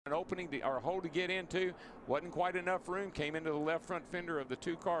An opening or a hole to get into, wasn't quite enough room, came into the left front fender of the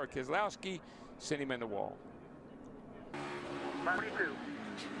 2-car. Keselowski sent him in the wall. 22.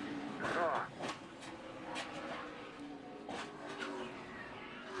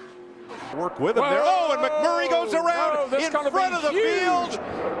 Work with him there. Oh, and McMurray goes around in front of the field.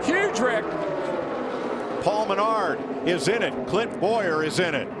 Huge wreck. Paul Menard is in it. Clint Boyer is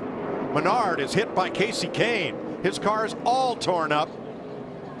in it. Menard is hit by Casey Kane. His car's all torn up.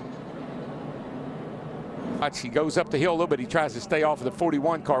 He goes up the hill a little bit. He tries to stay off of the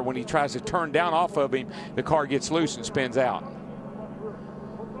 41 car. When he tries to turn down off of him, the car gets loose and spins out.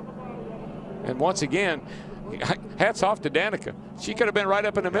 And once again, hats off to Danica. She could have been right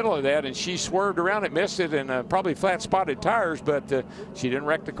up in the middle of that, and she swerved around it, missed it, and probably flat-spotted tires, but she didn't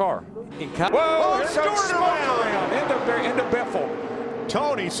wreck the car. Whoa, Stewart around into Biffle.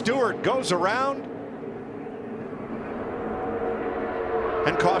 Tony Stewart goes around.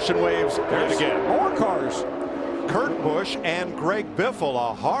 And caution waves yet again. More cars. Kurt Busch and Greg Biffle,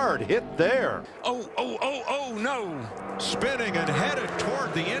 a hard hit there. Oh, no. Spinning and headed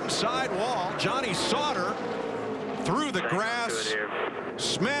toward the inside wall. Johnny Sauter through the grass,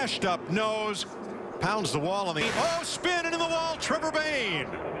 smashed up nose, pounds the wall on the spin into the wall. Trevor Bayne,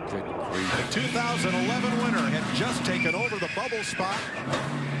 the 2011 winner, had just taken over the bubble spot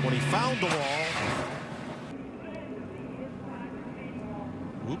when he found the wall.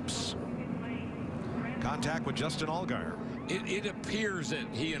 Oops. Contact with Justin Allgaier. It appears that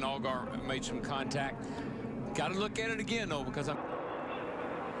he and Allgaier made some contact. Got to look at it again, though, because I'm...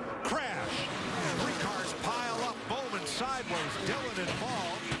 Crash. 3 cars pile up. Bowman sideways. Dillon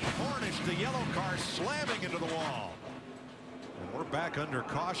involved. Hornish, the yellow car, slamming into the wall. And we're back under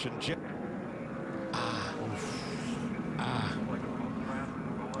caution.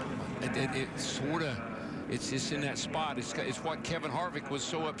 It sort of... It's just in that spot. It's what Kevin Harvick was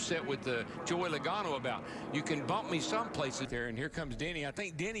so upset with Joey Logano about. You can bump me some places there, and here comes Denny. I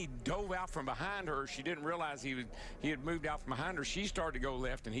think Denny dove out from behind her. She didn't realize he had moved out from behind her. She started to go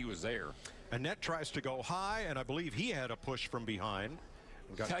left, and he was there. Annette tries to go high, and I believe he had a push from behind.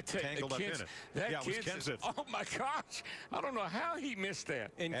 And got tangled up in it. That it was Kenseth. Oh, my gosh. I don't know how he missed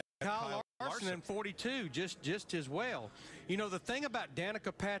that. And Kyle Larson in 42 just as well. You know, the thing about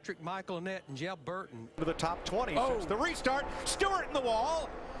Danica Patrick, Michael Annett, and Jeb Burton. To the top 20 since the restart. Stewart in the wall.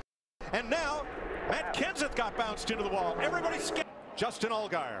 And now Matt Kenseth got bounced into the wall. Everybody scared. Justin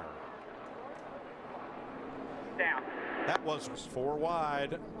Allgaier. Down. That was 4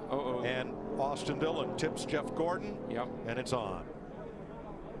 wide. And Austin Dillon tips Jeff Gordon. Yep. And it's on.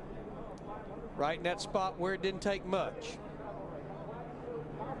 Right in that spot where it didn't take much.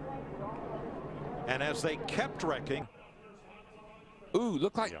 And as they kept wrecking. Ooh,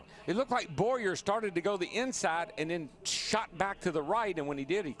 it looked like Boyer started to go the inside and then shot back to the right, and when he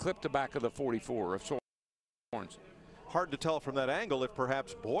did, he clipped the back of the 44 of Sorns. Hard to tell from that angle if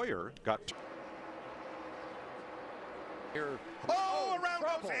perhaps Boyer got. Around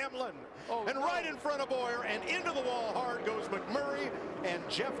goes Hamlin. And right in front of Boyer and into the wall hard goes McMurray and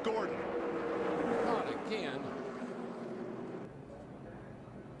Jeff Gordon. Not again.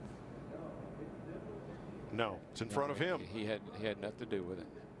 No, it's in front of him. He had nothing to do with it.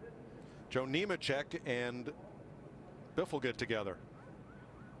 Joe Nemechek and Biffle get together.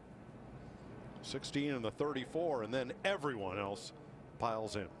 16 and the 34, and then everyone else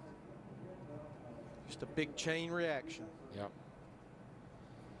piles in. Just a big chain reaction. Yep.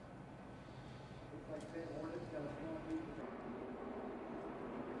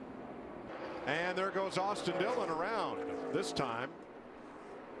 And there goes Austin Dillon around. This time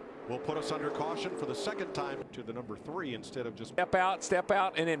will put us under caution for the second time to the number 3 instead of just step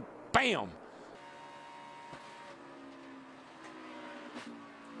out, and then bam.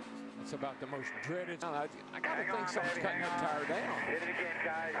 It's about the most dreaded. I gotta think someone's cutting that tire down. Hit it again,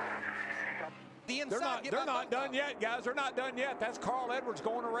 guys. The inside, they're not done yet, guys. They're not done yet. That's Carl Edwards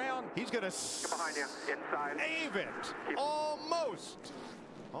going around. He's gonna Behind you, inside. save it. Almost.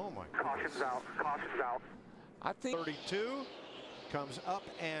 Oh my goodness. Caution's out. Caution's out. I think 32 comes up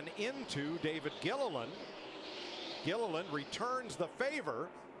and into David Gilliland. Gilliland returns the favor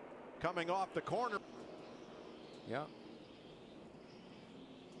coming off the corner. Yeah.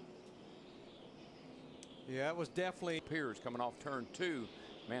 Yeah, it was definitely. Piers coming off turn 2.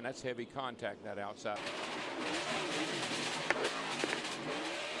 Man, that's heavy contact, that outside.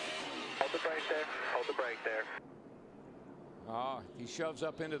 Hold the brake there. Hold the brake there. He shoves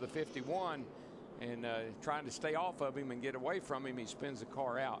up into the 51 and trying to stay off of him and get away from him. He spins the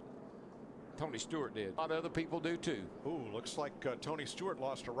car out. Tony Stewart did. A lot of other people do too. Ooh, looks like Tony Stewart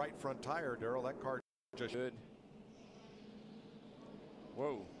lost a right front tire, Darrell. That car just good.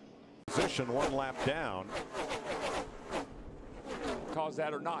 Whoa. Position 1 lap down. Caused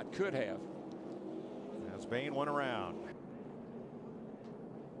that or not, could have. As Bain went around.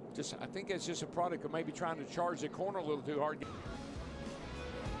 I think it's just a product of maybe trying to charge the corner a little too hard.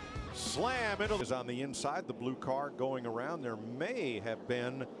 Slam into is on the inside. The blue car going around. There may have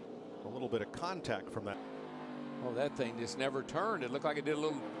been a little bit of contact from that. Oh, that thing just never turned. It looked like it did a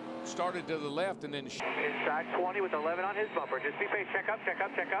little, started to the left and then. Inside 20 with 11 on his bumper. Just be patient. Check up, check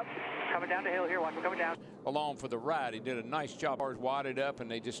up, check up. Coming down the hill here. Watch him coming down. Along for the ride. He did a nice job. Cars wadded up and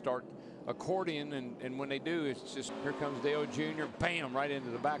they just start accordion, and when they do, it's just, here comes Dale Jr. Bam, right into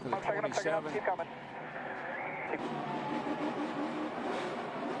the back of the 27. Keep coming.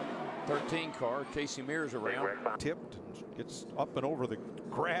 13 car. Casey Mears around. Tipped and gets up and over the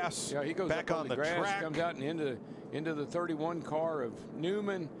grass. Yeah, he goes back up on the grass, track. comes out and into the 31 car of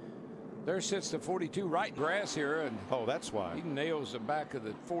Newman. There sits the 42 right grass here, and oh, that's why he nails the back of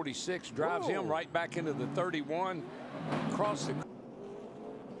the 46, drives him right back into the 31, across the.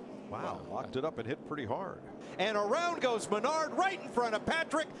 Wow, locked it up and hit pretty hard. And around goes Menard right in front of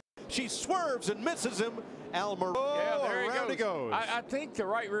Patrick. She swerves and misses him. Almer. Yeah, there around he goes. I think the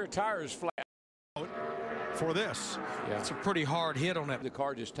right rear tire is flat. For this. Yeah. It's a pretty hard hit on that. The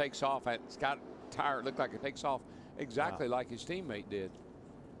car just takes off. It's got a tire. It looked like it takes off exactly like his teammate did.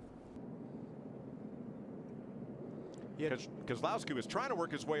 Yeah, Kozlowski was trying to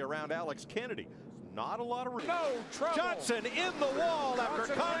work his way around Alex Kennedy. Not a lot of room. No trouble. Johnson in the wall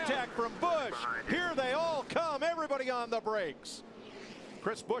after contact from Busch. Here they all come. Everybody on the brakes.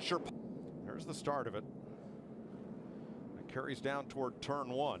 Chris Buescher. There's the start of it. It carries down toward turn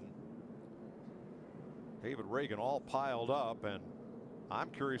 1. David Reagan all piled up, and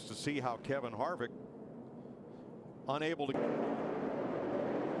I'm curious to see how Kevin Harvick, unable to.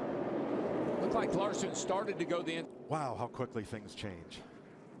 Looked like Larson started to go the end. Wow, how quickly things change.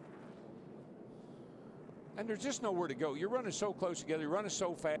 And there's just nowhere to go. You're running so close together. You're running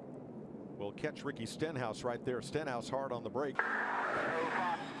so fast. We'll catch Ricky Stenhouse right there. Stenhouse hard on the brake.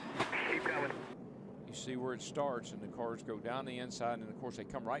 Keep going. You see where it starts, and the cars go down the inside, and of course they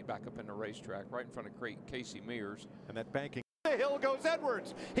come right back up in the racetrack, right in front of Casey Mears. And that banking. The hill goes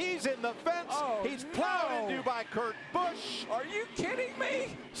Edwards. He's in the fence. Oh, he's plowed into by Kurt Busch. Are you kidding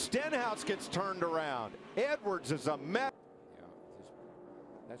me? Stenhouse gets turned around. Edwards is a mess. Yeah,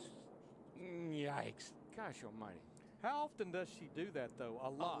 that's yikes. Gosh almighty. How often does she do that, though? A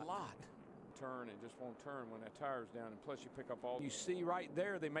lot. A lot. Turn and just won't turn when that tire's down, and plus you pick up all. You see right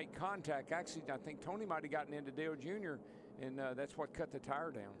there, they make contact. Actually, I think Tony might have gotten into Dale Jr., and that's what cut the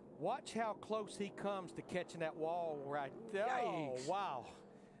tire down. Watch how close he comes to catching that wall right there. Oh, Yikes. wow.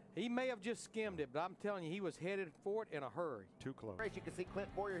 He may have just skimmed it, but I'm telling you, he was headed for it in a hurry. Too close. You can see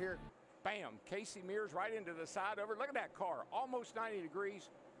Clint Boyer here. Bam, Casey Mears right into the side over. Look at that car, almost 90 degrees.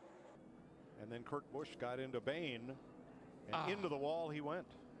 And then Kurt Busch got into Bain, and into the wall he went.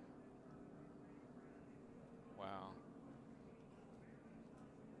 Wow.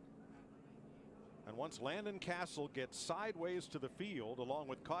 And once Landon Castle gets sideways to the field, along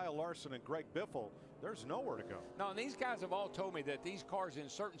with Kyle Larson and Greg Biffle, there's nowhere to go. No, and these guys have all told me that these cars in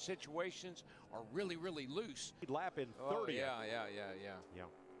certain situations are really, really loose. Lap in 30. Oh, yeah.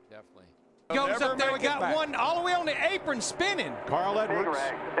 Definitely. Goes up there, we got one all the way on the apron spinning. Carl Edwards.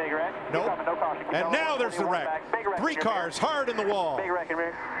 Big wreck. Nope. No caution. And now there's the wreck. Big wreck. 3 cars hard in the wall. Big wreck in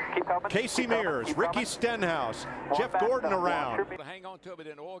rear. Keep coming. Casey Mears, Ricky Stenhouse, Jeff Gordon around. Hang on to it, but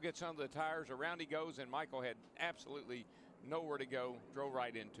then oil gets under the tires. Around he goes, and Michael had absolutely nowhere to go. Drove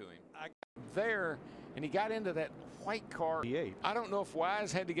right into him. There, and he got into that white car. I don't know if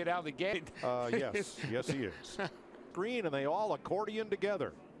Wise had to get out of the gate. Yes, yes he is. Green, and they all accordion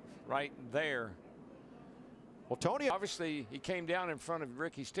together. Right there. Well, Tony, obviously he came down in front of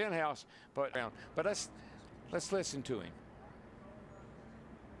Ricky Stenhouse, but let's listen to him.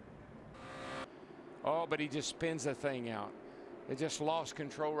 Oh, but he just spins the thing out. It just lost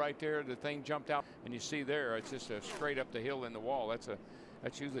control right there. The thing jumped out, and you see there, it's just a straight up the hill in the wall. That's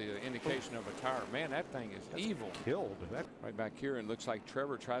usually an indication of a tire. Man, that thing is evil. Killed. That right back here, and looks like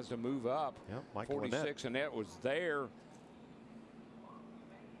Trevor tries to move up. Yep, Michael 46, and that was there.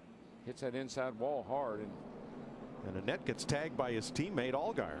 Hits that inside wall hard, and Annette gets tagged by his teammate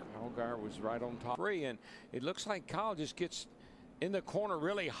Allgaier. Allgaier was right on top. And it looks like Kyle just gets in the corner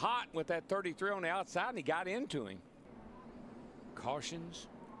really hot with that 33 on the outside, and he got into him. Cautions.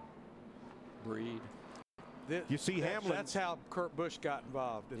 Breed. You see Hamlin. That's how Kurt Busch got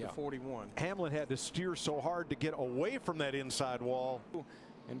involved in the 41. Hamlin had to steer so hard to get away from that inside wall.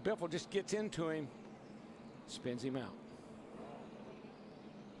 And Biffle just gets into him, spins him out.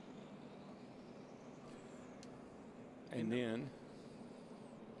 And then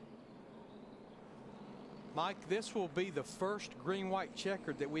Mike, this will be the first green-white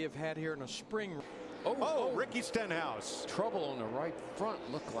checkered that we have had here in a spring. Oh, Ricky Stenhouse. Trouble on the right front,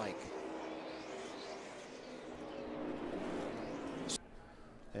 looked like.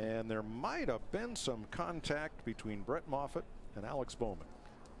 And there might have been some contact between Brett Moffitt and Alex Bowman.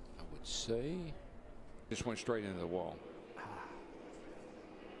 I would say just went straight into the wall.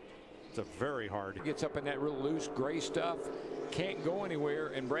 It's a very hard. Gets up in that real loose gray stuff, can't go anywhere,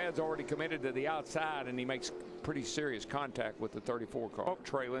 and Brad's already committed to the outside, and he makes pretty serious contact with the 34 car. Oh,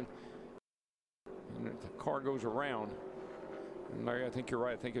 trailing. And the car goes around. And Larry, I think you're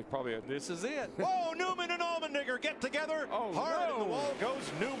right. I think it's probably a. This is it. Whoa, Newman and Allmendinger get together. Oh, hard no. in the wall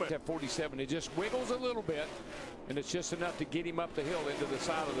goes Newman. At 47, it just wiggles a little bit, and it's just enough to get him up the hill into the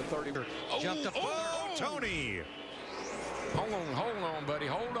side of the 30. Jumped up. Oh, Tony. Hold on, buddy.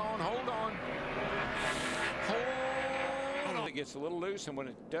 Hold on. Hold on. It gets a little loose, and when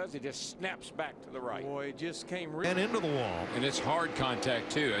it does, it just snaps back to the right. Boy, it just came And into the wall. And it's hard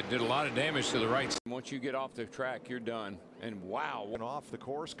contact, too. It did a lot of damage to the right. Once you get off the track, you're done. And wow. And off the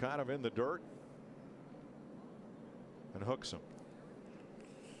course, kind of in the dirt. And hooks him.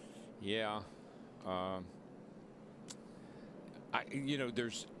 Yeah. You know,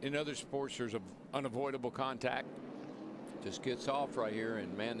 there's in other sports, there's an unavoidable contact. Just gets off right here,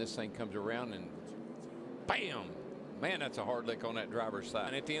 and man, this thing comes around and bam. Man, that's a hard lick on that driver's side.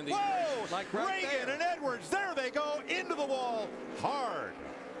 And at the end of the Whoa! like right Reagan there. and Edwards, there they go, into the wall, hard.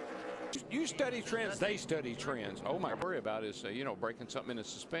 you study trends, they study trends. Oh my, worry about is you know, breaking something in the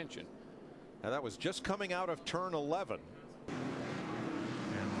suspension. Now that was just coming out of turn 11.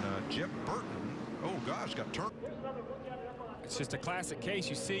 And Jim Burton, oh gosh, got turned. It's just a classic case.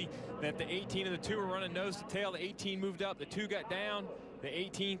 You see that the 18 and the 2 were running nose to tail. The 18 moved up, the 2 got down. The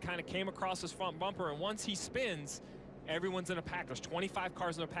 18 kind of came across his front bumper, and once he spins, everyone's in a pack. There's 25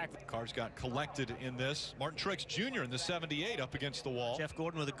 cars in a pack. Cars got collected in this. Martin Truex Jr. in the 78 up against the wall. Jeff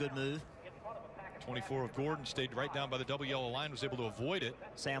Gordon with a good move. 24 of Gordon stayed right down by the double yellow line, was able to avoid it.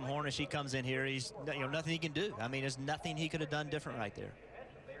 Sam Hornish, he comes in here. He's, you know, nothing he can do. I mean, there's nothing he could have done different right there.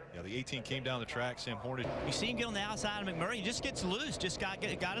 Yeah, the 18 came down the track. Sam Hornish. You see him get on the outside of McMurray. He just gets loose. Just got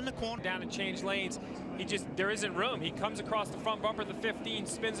in the corner. Down and change lanes. There isn't room. He comes across the front bumper, the 15,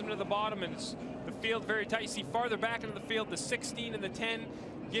 spins him to the bottom, and it's the field very tight. You see farther back into the field, the 16 and the 10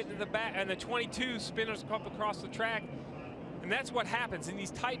 get into the back, and the 22 spinners up across the track. And that's what happens in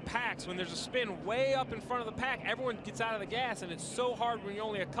these tight packs. When there's a spin way up in front of the pack, everyone gets out of the gas, and it's so hard when you're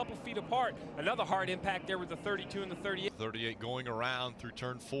only a couple feet apart. Another hard impact there with the 32 and the 38. 38 going around through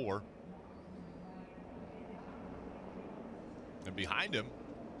turn 4. And behind him,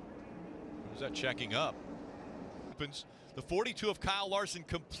 who's that checking up? The 42 of Kyle Larson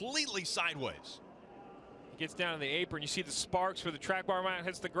completely sideways. He gets down to the apron. You see the sparks where the track bar mount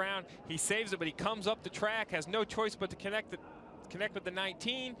hits the ground. He saves it, but he comes up the track, has no choice but to connect with the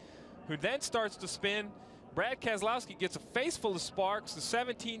 19, who then starts to spin. Brad Keselowski gets a face full of sparks. The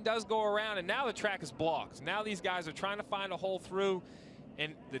 17 does go around, and now the track is blocked. Now these guys are trying to find a hole through,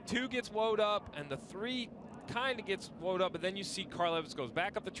 and the 2 gets woed up, and the 3 kind of gets woed up, but then you see Carl Evans goes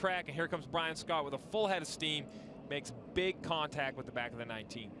back up the track, and here comes Brian Scott with a full head of steam, makes big contact with the back of the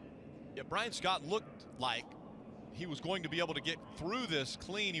 19. Yeah, Brian Scott looked like he was going to be able to get through this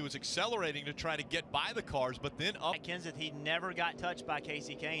clean. He was accelerating to try to get by the cars, but then up. At Kenseth, he never got touched by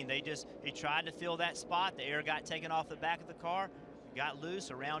Casey Kane. He tried to fill that spot. The air got taken off the back of the car, got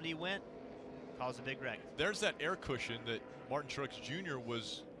loose, around he went, caused a big wreck. There's that air cushion that Martin Truex Jr.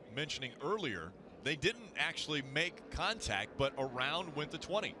 was mentioning earlier. They didn't actually make contact, but around went the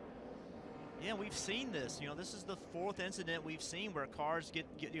 20. Yeah, we've seen this. You know, this is the 4th incident we've seen where cars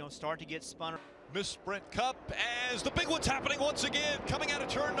start to get spun. Miss Sprint Cup as the big one's happening once again, coming out of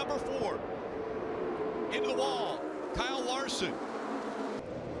turn number 4. Into the wall, Kyle Larson.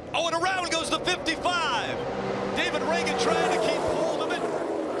 Oh, and around goes the 55. David Reagan trying to keep hold of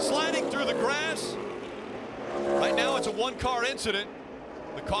it, sliding through the grass. Right now it's a 1-car incident.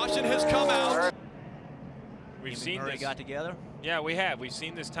 The caution has come out. We've seen this. Got together. Yeah, we have. We've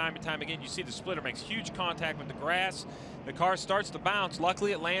seen this time and time again. You see the splitter makes huge contact with the grass. The car starts to bounce.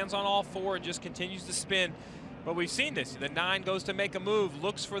 Luckily, it lands on all 4 and just continues to spin. But we've seen this. The 9 goes to make a move,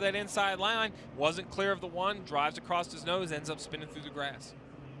 looks for that inside line, wasn't clear of the 1, drives across his nose, ends up spinning through the grass.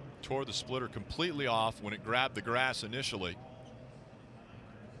 Tore the splitter completely off when it grabbed the grass initially.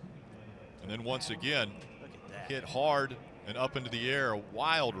 And then once again, hit hard and up into the air. A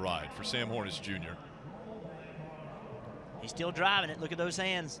wild ride for Sam Hornish Jr. He's still driving it. Look at those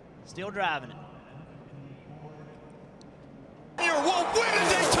hands. Still driving it. Will win at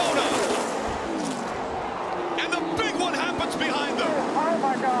Daytona. And the big one happens behind them. Oh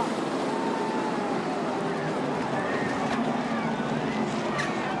my God.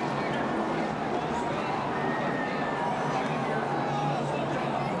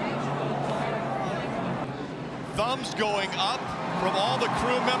 drums going up from all the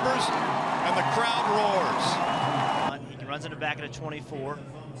crew members, and the crowd roars. He runs in the back of the 24,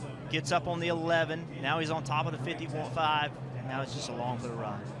 gets up on the 11. Now he's on top of the 50.5, and now it's just along for the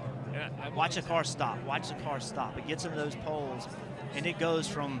ride. Watch the car stop. Watch the car stop. It gets into those poles, and it goes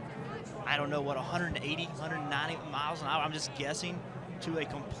from, I don't know what, 180, 190 miles an hour, I'm just guessing, to a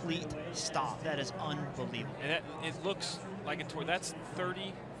complete stop. That is unbelievable. And it looks like a tour. That's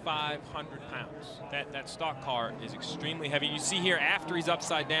 3,500 pounds. That stock car is extremely heavy. You see here after he's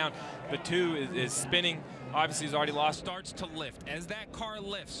upside down, the 2 is spinning. Obviously, he's already lost. Starts to lift. As that car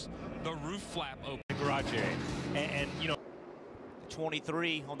lifts, the roof flap opens. Garage area. And you know,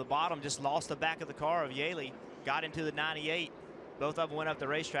 23 on the bottom just lost the back of the car of Yaley. Got into the 98. Both of them went up the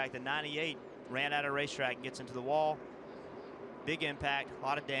racetrack. The 98 ran out of racetrack and gets into the wall. Big impact, a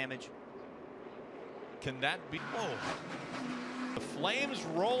lot of damage. Can that be? Oh. The flames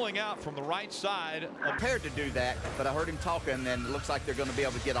rolling out from the right side. Prepared to do that, but I heard him talking, and it looks like they're going to be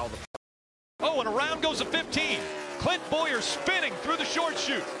able to get all the. Oh, and around goes the 15. Clint Boyer spinning through the short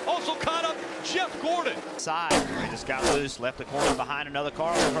chute. Also caught up Jeff Gordon. Side, he just got loose, left the corner behind another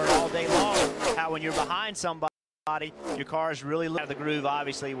car. We've heard all day long how when you're behind somebody, your car is really out of the groove.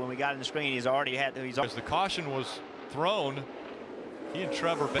 Obviously, when we got in the screen, he's already had. As the caution was thrown, he and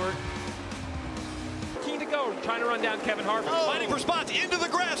Trevor. Keen to go, trying to run down Kevin Harvick. Fighting for spots, into the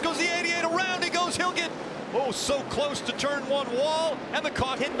grass goes the 88, around he goes, he'll get, so close to turn 1 wall, and the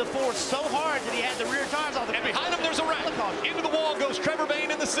car hitting the 4 so hard that he had the rear tires off the and behind him there's a wreck. Into the wall goes Trevor Bayne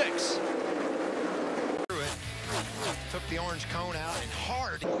in the 6. Took the orange cone out and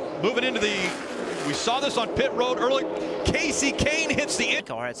hard. Moving into we saw this on pit road early. Casey Kane hits the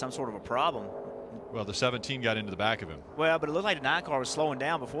car had some sort of a problem. Well, the 17 got into the back of him. Well, but it looked like the 9 car was slowing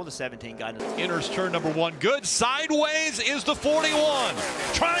down before the 17 got into. Enters turn number 1. Good. Sideways is the 41.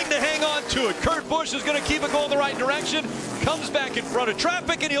 Trying to hang on to it. Kurt Busch is going to keep it going the right direction. Comes back in front of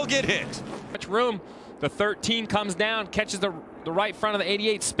traffic, and he'll get hit. Much room. The 13 comes down, catches the right front of the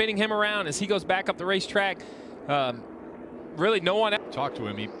 88, spinning him around as he goes back up the racetrack. Really, no one. Talked to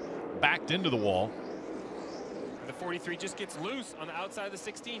him. He backed into the wall. The 43 just gets loose on the outside of the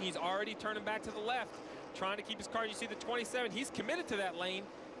 16. He's already turning back to the left, trying to keep his car. You see the 27. He's committed to that lane.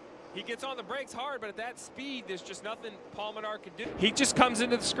 He gets on the brakes hard, but at that speed, there's just nothing Paul Menard can do. He just comes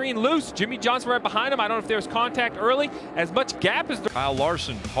into the screen loose. Jimmy Johnson right behind him. I don't know if there's contact early. As much gap as Kyle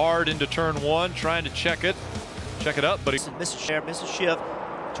Larson hard into turn 1, trying to check it up, but he misses shift.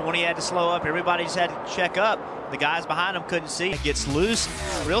 20 had to slow up. Everybody just had to check up. The guys behind him couldn't see. It gets loose.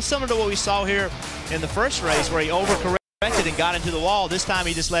 Real similar to what we saw here in the first race where he overcorrected and got into the wall. This time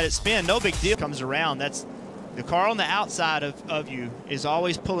he just let it spin. No big deal. Comes around. That's the car on the outside of you is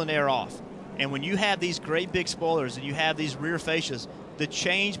always pulling air off. And when you have these great big spoilers and you have these rear fascias, the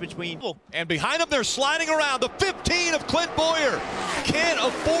change between. And behind him they're sliding around. The 15 of Clint Boyer can't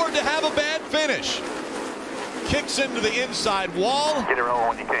afford to have a bad finish. Kicks into the inside wall. Get it rolling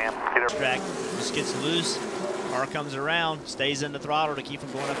when you can. Track just gets loose. Car comes around, stays in the throttle to keep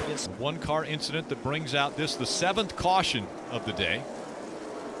him going up against. 1 car incident that brings out the 7th caution of the day.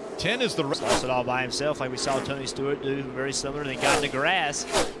 10 is the. Lost it all by himself, like we saw Tony Stewart do, very similar. They got in the grass,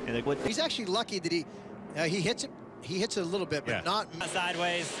 and he's actually lucky that he hits it. He hits it a little bit, but not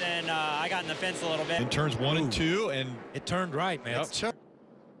sideways, and I got in the fence a little bit. In turns 1 and 2, and it turned right, man. Yep.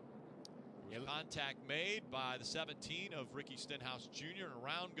 Contact made by the 17 of Ricky Stenhouse Jr. and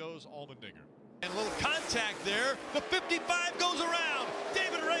around goes Allmendinger. And a little contact there. The 55 goes around.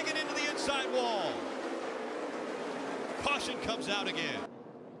 David Reagan into the inside wall. Caution comes out again.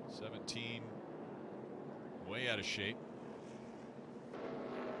 17 way out of shape.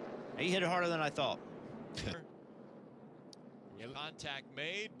 He hit it harder than I thought. Contact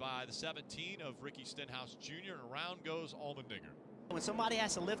made by the 17 of Ricky Stenhouse Jr. and around goes Allmendinger. When somebody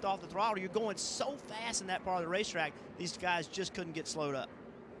has to lift off the throttle, you're going so fast in that part of the racetrack, these guys just couldn't get slowed up.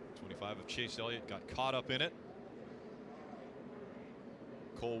 25 of Chase Elliott got caught up in it.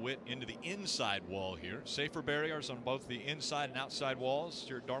 Cole Witt into the inside wall here. Safer barriers on both the inside and outside walls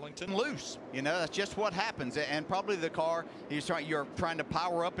here at Darlington. Loose, that's just what happens. And probably the car, you're trying to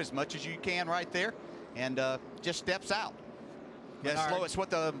power up as much as you can right there, and just steps out. Yeah, slow. It's what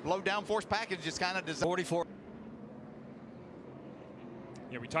the low downforce package is kind of designed. 44.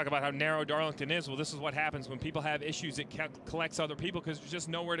 Yeah, we talk about how narrow Darlington is. Well, this is what happens when people have issues. It collects other people because there's just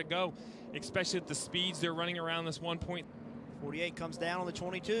nowhere to go, especially at the speeds they're running around this 1 point. 48 comes down on the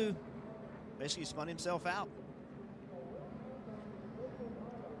 22. Basically spun himself out.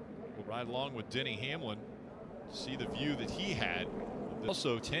 We'll ride along with Denny Hamlin to see the view that he had.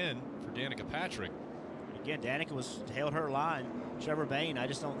 Also 10 for Danica Patrick. Again, Danica held her line. Trevor Bayne, I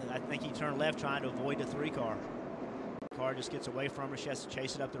think he turned left trying to avoid the 3 car. car just gets away from her. She has to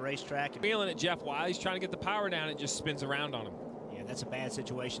chase it up the racetrack. Feeling it, Jeff. While he's trying to get the power down, it just spins around on him. Yeah, that's a bad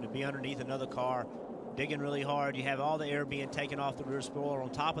situation to be underneath another car, digging really hard. You have all the air being taken off the rear spoiler.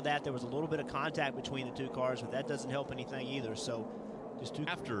 On top of that, there was a little bit of contact between the two cars, but that doesn't help anything either. So just two.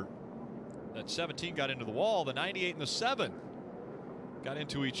 After that 17 got into the wall, the 98 and the 7 got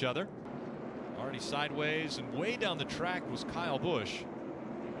into each other. Already sideways and way down the track was Kyle Busch.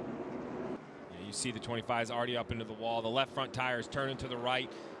 Yeah, you see the 25 is already up into the wall. The left front tire is turning to the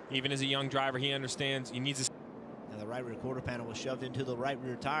right. Even as a young driver, he understands he needs to. Now the right rear quarter panel was shoved into the right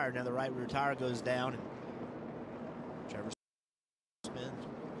rear tire. Now the right rear tire goes down. And Trevor spins.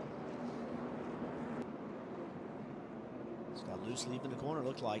 Scott Luce leaving the corner,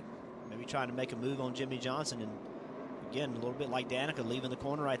 looked like. Maybe trying to make a move on Jimmy Johnson. And again, a little bit like Danica leaving the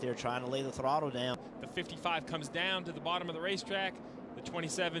corner right there, trying to lay the throttle down. The 55 comes down to the bottom of the racetrack. The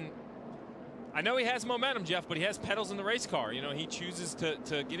 27, I know he has momentum, Jeff, but he has pedals in the race car. You know, he chooses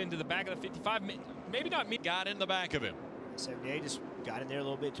to get into the back of the 55. Maybe not me. Got in the back of him. 78 just got in there a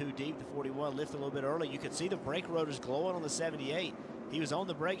little bit too deep. The 41 lifted a little bit early. You could see the brake rotors glowing on the 78. He was on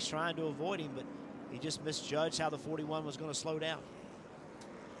the brakes trying to avoid him, but he just misjudged how the 41 was going to slow down.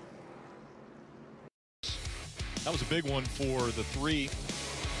 That was a big one for the 3.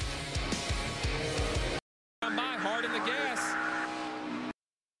 Come by hard in the gas.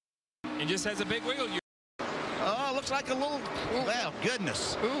 And just has a big wiggle. Oh, looks like a little, well,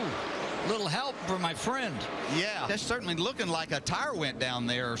 goodness. Ooh, little help for my friend. Yeah, that's certainly looking like a tire went down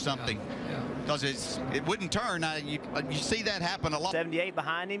there or something. Because it wouldn't turn. You see that happen a lot. 78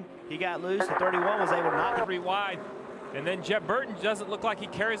 behind him. He got loose. The 31 was able to knock it 3 wide. And then Jeb Burton doesn't look like he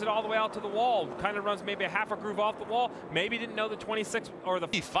carries it all the way out to the wall. Kind of runs maybe a half a groove off the wall. Maybe didn't know the 26 or the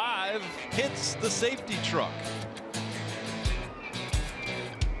 5 hits the safety truck.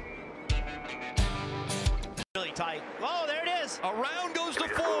 Really tight. Oh, there it is. Around goes the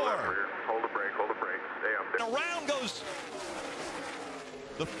 4. Hold the brake, stay up there. And around goes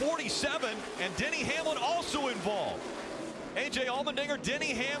the 47, and Denny Hamlin also involved. A.J. Allmendinger,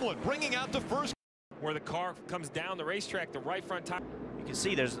 Denny Hamlin bringing out the first. Where the car comes down the racetrack, the right front tire. You can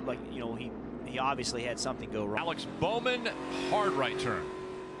see there's, like, you know, he obviously had something go wrong. Alex Bowman, hard right turn.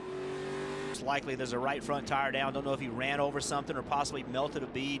 It's likely there's a right front tire down. Don't know if he ran over something or possibly melted a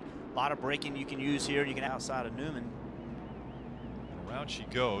bead. A lot of braking you can use here. You can outside of Newman. And around she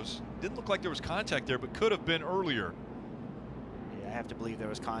goes. Didn't look like there was contact there, but could have been earlier. Yeah, I have to believe there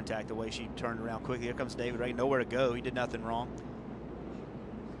was contact the way she turned around quickly. Here comes David Ray. Nowhere to go. He did nothing wrong.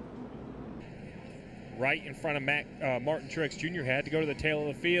 Right in front of Martin Truex Jr. had to go to the tail of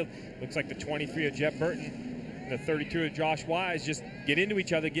the field. Looks like the 23 of Jeb Burton and the 32 of Josh Wise just get into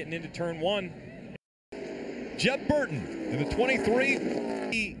each other, getting into turn 1. Jeb Burton in the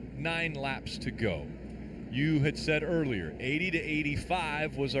 23, 9 laps to go. You had said earlier, 80 to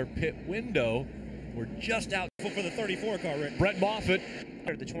 85 was our pit window. We're just out for the 34 car, Rick. Brett Moffitt.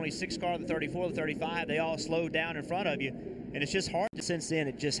 The 26 car, the 34, the 35, they all slowed down in front of you. And it's just hard. Since then,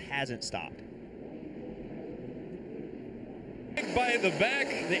 it just hasn't stopped. By the back,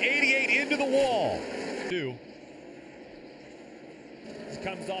 the 88 into the wall. This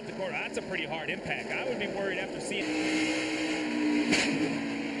comes off the corner. That's a pretty hard impact. I would be worried after seeing.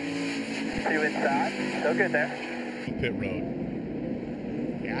 2 inside. Still good there. Pit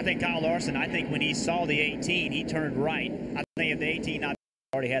road. Yeah, I think Kyle Larson, when he saw the 18, he turned right. I think if the 18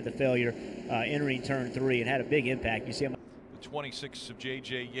 already had the failure entering turn 3 and had a big impact. You see him. The 26 of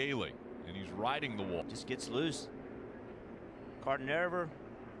J.J. Yaley, and he's riding the wall. Just gets loose. Car never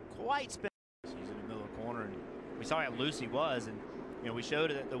quite spin. He's in the middle of the corner, and we saw how loose he was, and you know we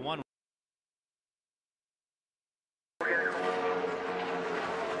showed it at the one.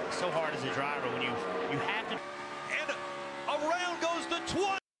 It's so hard as a driver when you have to. And around goes the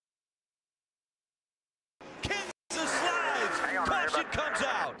 20. Kansas slides. Caution comes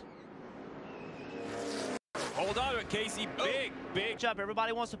out. Hold on to it, Casey. Big jump.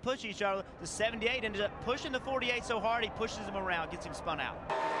 Everybody wants to push each other. The 78 ended up pushing the 48 so hard he pushes him around, gets him spun out.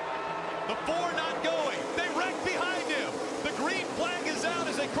 The 4 not going. They wreck behind him. The green flag is out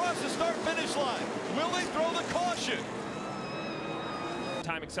as they cross the start-finish line. Will they throw the caution?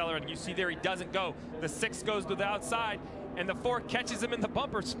 Time accelerating. You see there he doesn't go. The 6 goes to the outside, and the 4 catches him in the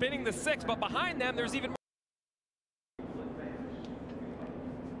bumper, spinning the 6. But behind them, there's even more.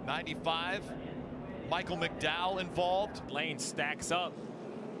 95. Michael McDowell involved. Lane stacks up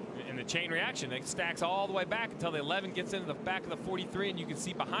in the chain reaction. It stacks all the way back until the 11 gets into the back of the 43, and you can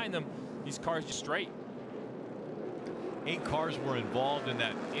see behind them these cars just straight. 8 cars were involved in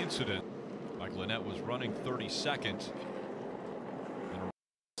that incident. Mike Lynette was running 32nd.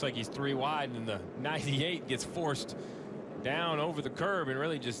 Looks like he's 3 wide, and the 98 gets forced down over the curb and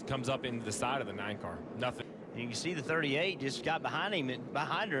really just comes up into the side of the 9 car. Nothing. You can see the 38 just got behind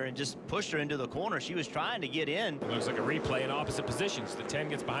her and just pushed her into the corner. She was trying to get in. It looks like a replay in opposite positions. The 10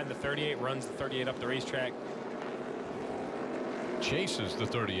 gets behind the 38, runs the 38 up the racetrack. Chases the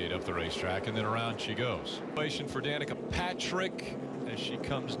 38 up the racetrack, and then around she goes. Compilation for Danica Patrick as she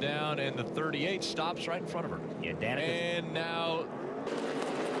comes down, and the 38 stops right in front of her. Yeah, Danica. And now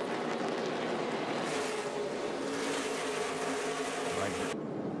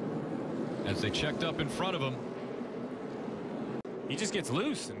as they checked up in front of him. He just gets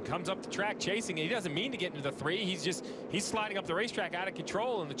loose and comes up the track chasing. He doesn't mean to get into the 3. He's sliding up the racetrack out of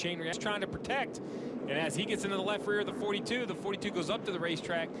control, and the chain reaction trying to protect. And as he gets into the left rear of the 42 goes up to the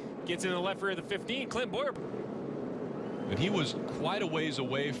racetrack, gets into the left rear of the 15. Clint Boyer. And he was quite a ways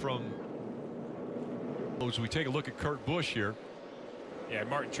away from. As we take a look at Kurt Busch here. Yeah,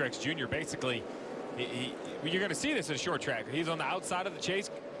 Martin Truex Jr. basically, you're going to see this at a short track. He's on the outside of the chase.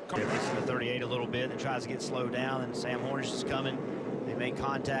 Yeah, missing the 38 a little bit and tries to get slowed down, and Sam Hornish is coming. They make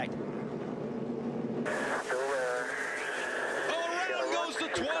contact. Around goes the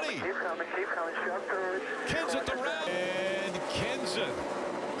 20. Keep coming, Kenseth around. And Kenseth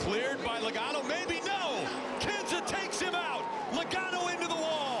cleared by Logano. Maybe no. Kenseth takes him out. Logano into the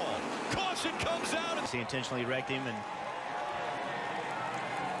wall. Caution comes out. He intentionally wrecked him, and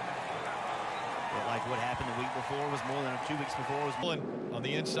like what happened the week before was more than 2 weeks before was more. On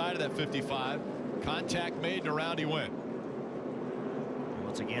the inside of that 55. Contact made and around he went.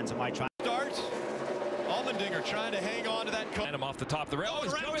 Once again, somebody trying to start. Allmendinger trying to hang on to that. And him off the top of the rail. Oh,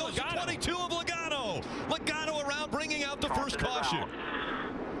 around goes 22 of Logano. Logano around, bringing out the first caution.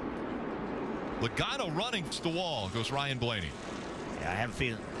 Logano running to the wall. Goes Ryan Blaney. Yeah, I have a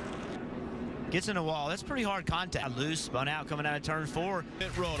feeling. Gets in the wall. That's pretty hard contact. Loose, spun out, coming out of turn 4.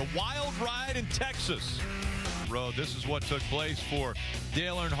 Pit road, a wild ride in Texas. Road. This is what took place for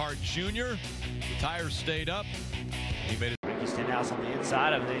Dale Earnhardt Jr. The tires stayed up. He made it. Ricky Stenhouse on the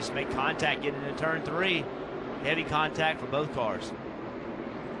inside of him. They just make contact getting into turn 3. Heavy contact for both cars.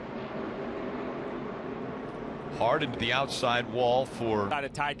 Hard into the outside wall for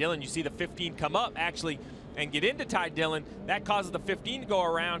Ty Dillon. You see the 15 come up actually and get into Ty Dillon. That causes the 15 to go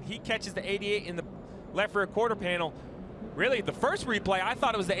around. He catches the 88 in the left rear quarter panel. Really, the first replay, I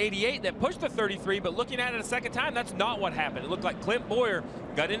thought it was the 88 that pushed the 33, but looking at it a second time, that's not what happened. It looked like Clint Boyer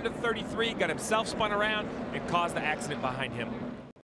got into the 33, got himself spun around, and caused the accident behind him.